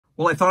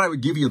Well, I thought I would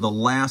give you the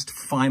last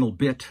final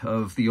bit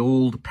of the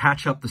old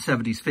Patch Up the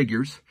 70s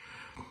figures.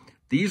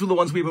 These were the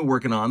ones we've been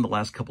working on the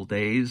last couple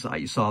days.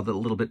 You saw the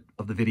little bit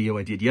of the video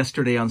I did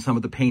yesterday on some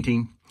of the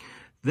painting.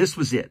 This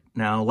was it.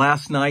 Now,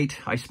 last night,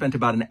 I spent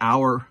about an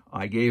hour.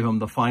 I gave them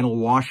the final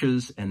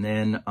washes, and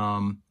then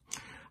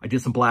I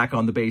did some black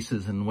on the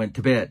bases and went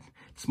to bed.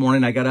 This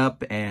morning, I got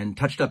up and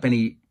touched up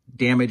any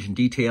damage and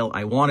detail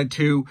I wanted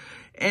to,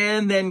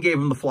 and then gave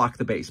them the flock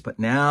the base. But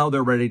now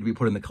they're ready to be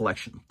put in the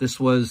collection. This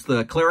was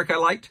the Cleric I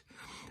liked.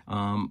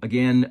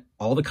 Again,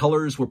 all the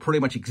colors were pretty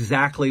much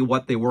exactly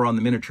what they were on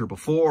the miniature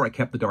before. I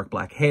kept the dark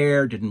black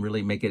hair, didn't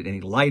really make it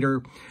any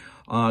lighter.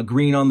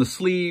 Green on the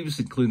sleeves,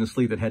 including the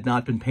sleeve that had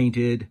not been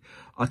painted.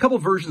 A couple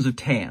versions of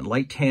tan,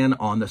 light tan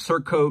on the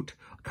surcoat,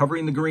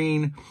 covering the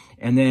green,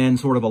 and then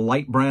sort of a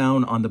light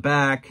brown on the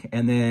back,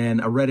 and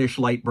then a reddish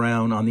light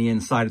brown on the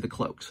inside of the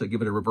cloak. So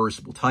give it a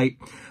reversible type.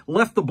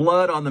 Left the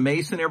blood on the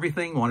mace and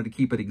everything. Wanted to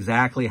keep it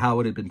exactly how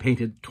it had been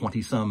painted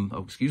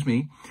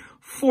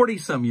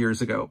 40-some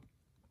years ago.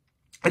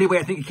 Anyway,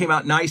 I think it came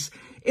out nice.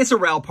 It's a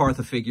Ral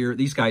Partha figure.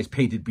 These guys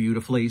painted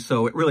beautifully,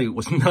 so it really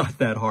was not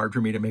that hard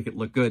for me to make it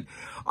look good.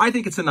 I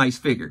think it's a nice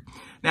figure.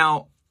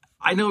 Now,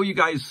 I know you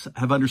guys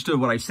have understood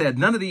what I said.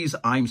 None of these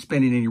I'm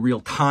spending any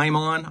real time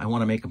on. I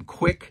want to make them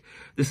quick.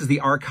 This is the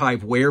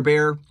Archive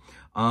Werebear.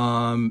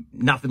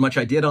 Not that much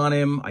I did on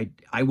him.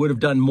 I would have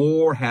done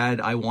more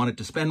had I wanted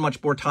to spend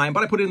much more time,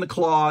 but I put in the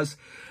claws,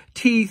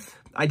 teeth.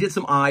 I did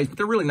some eyes, but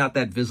they're really not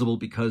that visible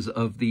because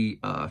of the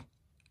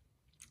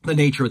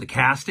nature of the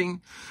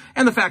casting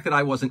and the fact that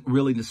I wasn't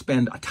really to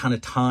spend a ton of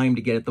time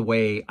to get it the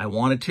way I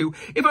wanted to.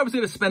 If I was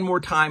going to spend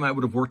more time, I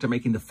would have worked on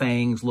making the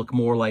fangs look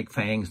more like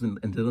fangs and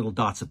the little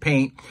dots of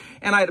paint.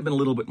 And I'd have been a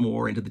little bit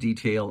more into the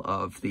detail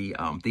of the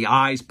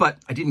eyes, but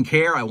I didn't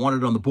care. I wanted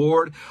it on the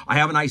board. I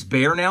have a nice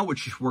bear now,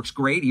 which works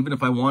great, even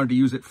if I wanted to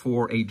use it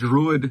for a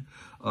druid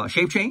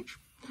shape change.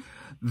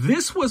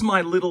 This was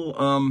my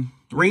little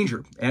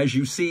ranger. As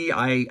you see,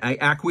 I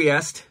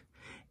acquiesced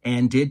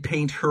and did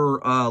paint her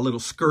little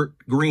skirt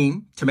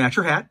green to match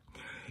her hat.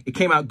 It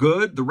came out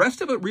good. The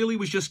rest of it really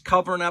was just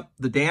covering up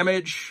the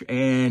damage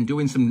and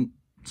doing some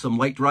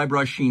light dry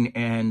brushing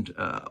and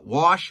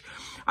wash.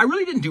 I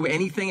really didn't do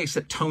anything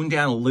except tone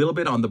down a little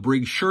bit on the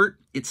Briggs shirt.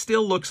 It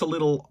still looks a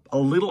little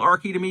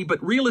archy to me,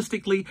 but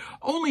realistically,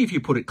 only if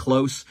you put it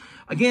close.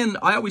 Again,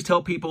 I always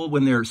tell people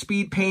when they're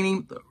speed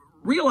painting,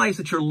 realize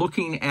that you're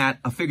looking at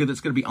a figure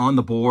that's going to be on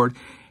the board.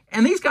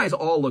 And these guys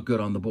all look good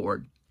on the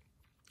board.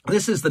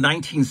 This is the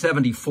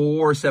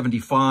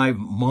 1974-75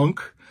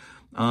 Monk.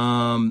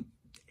 In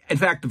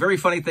fact, the very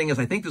funny thing is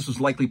I think this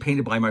was likely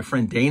painted by my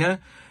friend Dana.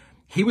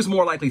 He was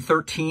more likely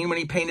 13 when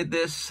he painted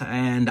this,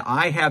 and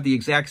I have the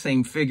exact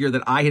same figure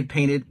that I had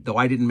painted, though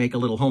I didn't make a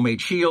little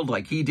homemade shield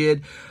like he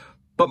did.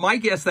 But my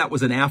guess that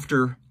was an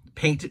after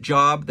paint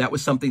job. That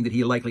was something that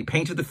he likely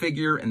painted the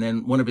figure, and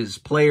then one of his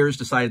players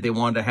decided they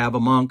wanted to have a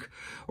monk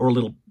or a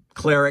little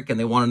cleric, and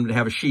they wanted him to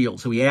have a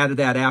shield. So he added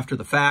that after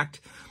the fact.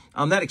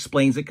 That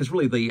explains it, because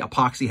really the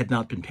epoxy had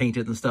not been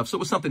painted and stuff. So it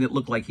was something that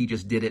looked like he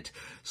just did it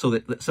so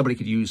that somebody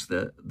could use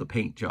the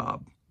paint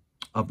job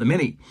of the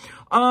Mini.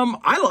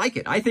 I like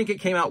it. I think it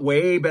came out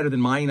way better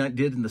than mine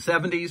did in the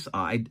 70s.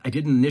 I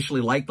didn't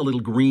initially like the little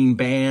green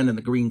band and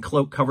the green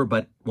cloak cover,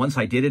 but once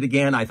I did it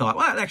again, I thought,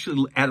 well, it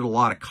actually added a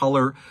lot of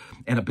color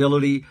and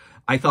ability.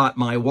 I thought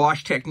my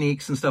wash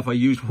techniques and stuff I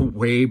used were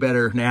way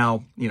better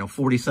now,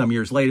 40-some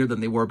years later than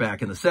they were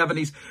back in the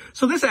 70s.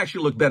 So this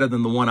actually looked better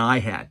than the one I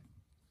had.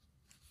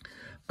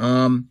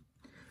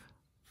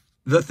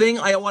 The thing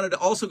I wanted to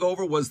also go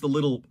over was the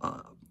little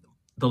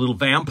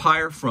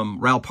vampire from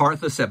Ral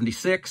Partha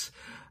 76.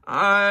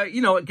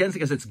 Again,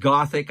 because it's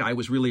Gothic, I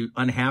was really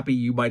unhappy.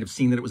 You might have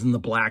seen that it was in the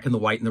black and the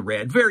white and the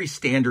red. Very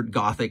standard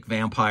Gothic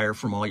vampire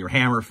from all your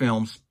Hammer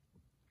films.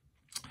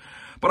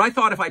 But I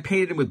thought if I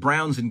painted him with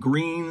browns and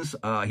greens,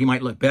 he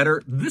might look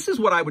better. This is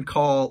what I would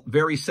call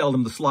very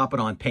seldom the slop it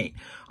on paint.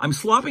 I'm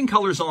slopping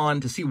colors on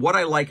to see what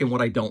I like and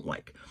what I don't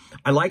like.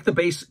 I like the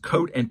base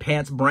coat and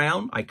pants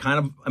brown.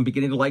 I'm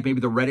beginning to like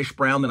maybe the reddish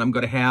brown that I'm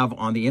going to have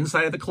on the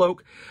inside of the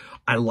cloak.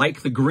 I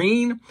like the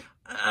green.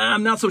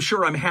 I'm not so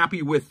sure I'm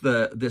happy with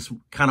this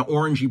kind of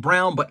orangey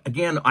brown, but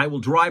again, I will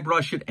dry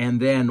brush it and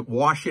then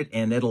wash it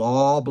and it'll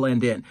all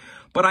blend in.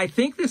 But I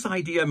think this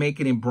idea of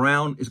making him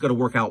brown is going to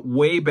work out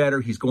way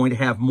better. He's going to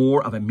have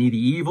more of a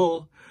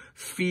medieval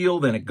feel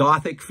than a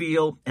Gothic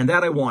feel, and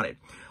that I wanted.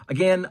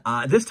 Again,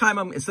 this time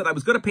I said I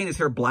was going to paint his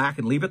hair black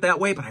and leave it that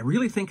way, but I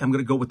really think I'm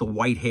going to go with the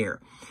white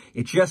hair.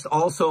 It just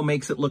also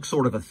makes it look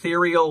sort of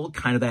ethereal,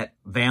 kind of that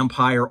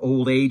vampire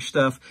old age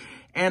stuff.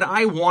 And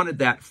I wanted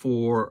that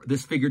for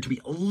this figure to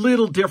be a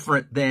little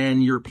different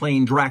than your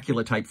plain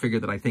Dracula type figure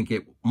that I think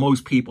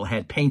most people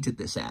had painted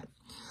this at.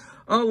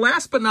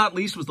 Last but not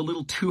least was the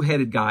little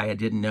two-headed guy I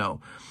didn't know.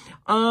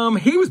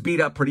 He was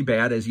beat up pretty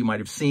bad, as you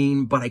might have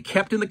seen, but I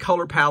kept in the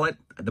color palette,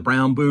 the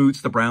brown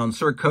boots, the brown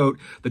surcoat,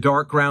 the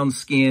dark brown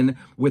skin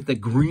with the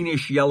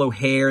greenish yellow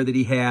hair that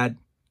he had.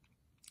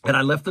 And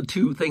I left the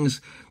two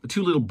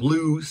little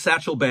blue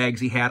satchel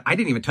bags he had. I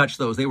didn't even touch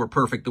those. They were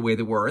perfect the way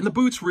they were. And the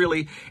boots,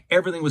 really,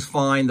 everything was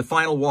fine. The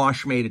final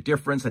wash made a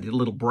difference. I did a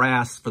little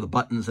brass for the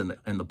buttons and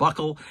the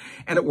buckle,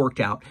 and it worked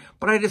out.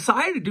 But I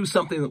decided to do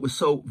something that was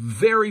so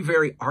very,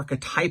 very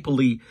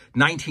archetypally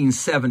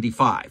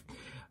 1975.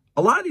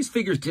 A lot of these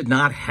figures did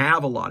not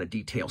have a lot of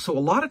detail. So a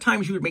lot of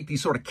times you would make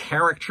these sort of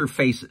caricature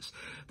faces.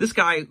 This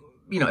guy,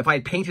 you know, if I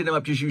had painted him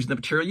up just using the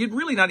material, you'd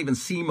really not even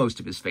see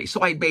most of his face.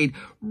 So I made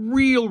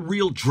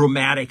real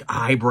dramatic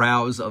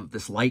eyebrows of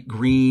this light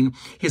green.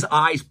 His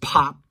eyes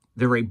pop.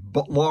 They're very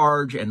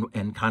large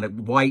and kind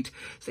of white.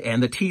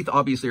 And the teeth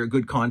obviously are a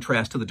good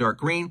contrast to the dark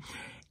green.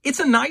 It's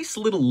a nice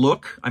little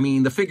look. I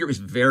mean, the figure is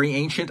very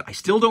ancient. I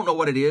still don't know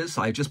what it is.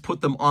 I just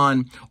put them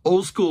on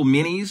Old School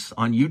Minis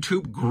on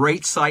YouTube.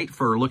 Great site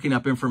for looking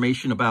up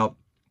information about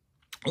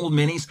old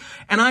minis.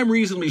 And I'm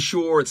reasonably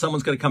sure that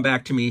someone's going to come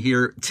back to me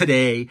here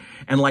today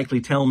and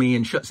likely tell me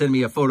and send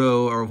me a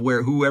photo of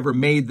where whoever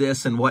made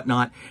this and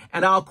whatnot.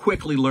 And I'll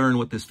quickly learn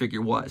what this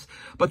figure was.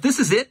 But this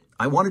is it.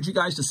 I wanted you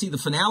guys to see the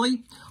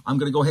finale. I'm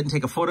going to go ahead and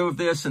take a photo of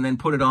this and then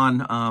put it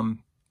on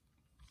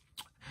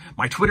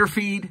my Twitter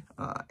feed,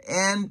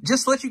 and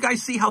just let you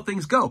guys see how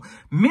things go.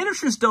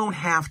 Miniatures don't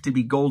have to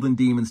be golden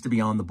demons to be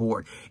on the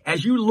board.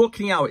 As you're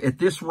looking out at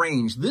this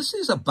range, this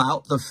is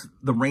about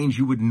the range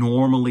you would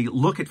normally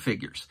look at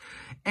figures.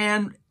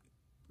 And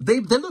they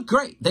look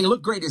great. They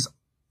look great as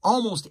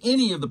almost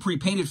any of the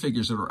pre-painted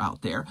figures that are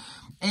out there.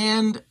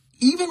 And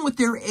even with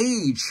their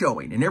age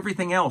showing and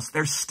everything else,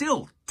 they're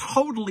still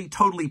totally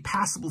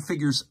passable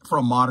figures for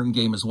a modern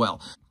game as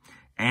well.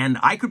 And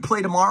I could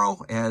play tomorrow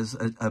as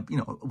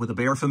with a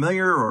bear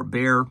familiar or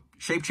bear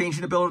shape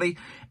changing ability.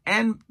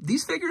 And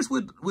these figures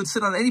would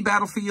sit on any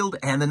battlefield.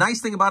 And the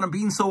nice thing about them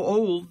being so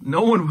old,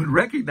 no one would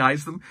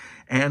recognize them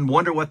and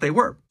wonder what they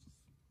were.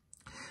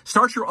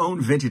 Start your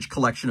own vintage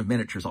collection of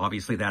miniatures.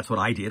 Obviously, that's what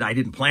I did. I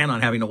didn't plan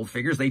on having old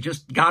figures. They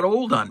just got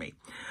old on me.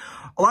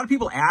 A lot of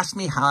people ask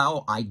me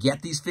how I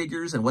get these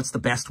figures and what's the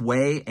best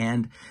way.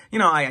 And, you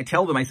know, I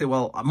tell them, I say,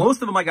 well,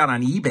 most of them I got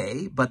on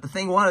eBay. But the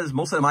thing was,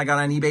 most of them I got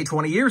on eBay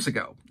 20 years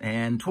ago.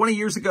 And 20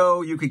 years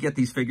ago, you could get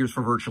these figures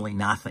for virtually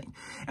nothing.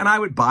 And I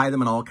would buy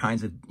them in all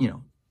kinds of,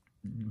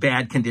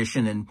 bad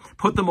condition and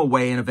put them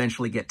away and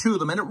eventually get to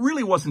them. And it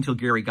really wasn't until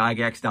Gary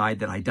Gygax died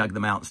that I dug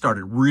them out and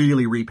started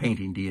really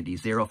repainting D&D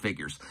Zero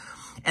figures.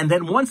 And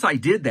then once I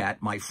did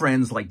that, my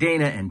friends like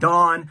Dana and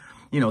Don,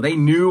 they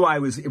knew I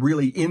was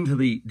really into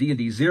the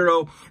D&D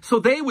Zero. So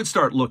they would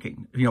start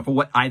looking, for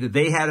what either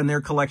they had in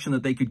their collection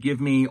that they could give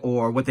me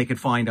or what they could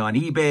find on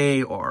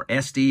eBay or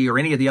SD or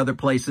any of the other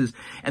places.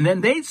 And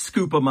then they'd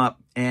scoop them up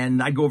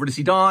and I'd go over to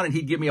see Don and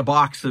he'd give me a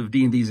box of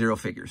D&D Zero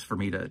figures for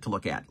me to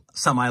look at.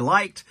 Some I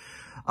liked,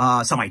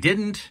 some I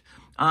didn't.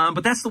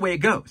 But that's the way it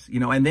goes,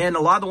 and then a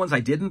lot of the ones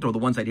I didn't or the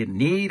ones I didn't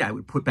need, I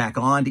would put back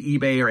on to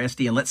eBay or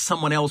SD and let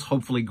someone else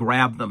hopefully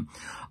grab them.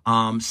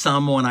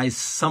 Some I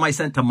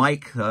sent to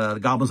Mike, the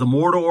Goblins of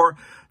Mordor,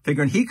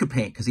 figuring he could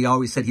paint because he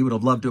always said he would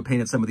have loved to have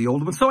painted some of the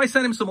old ones. So I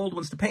sent him some old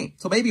ones to paint.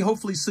 So maybe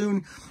hopefully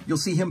soon you'll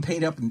see him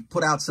paint up and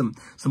put out some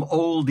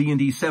old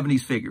D&D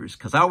 70s figures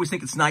because I always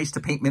think it's nice to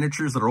paint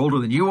miniatures that are older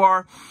than you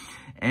are.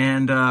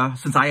 And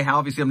since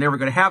I'm never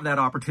going to have that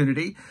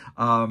opportunity,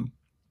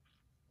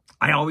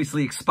 I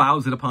obviously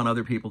espouse it upon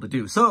other people to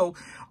do. So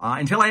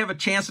until I have a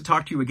chance to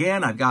talk to you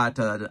again, I've got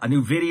a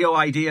new video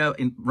idea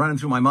running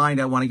through my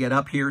mind I want to get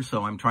up here.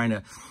 So I'm trying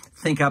to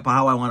think up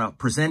how I want to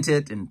present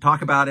it and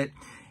talk about it.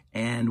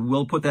 And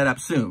we'll put that up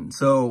soon.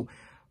 So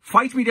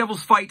fight me,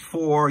 devils, fight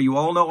for. You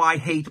all know I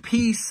hate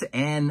peace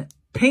and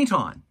paint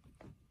on.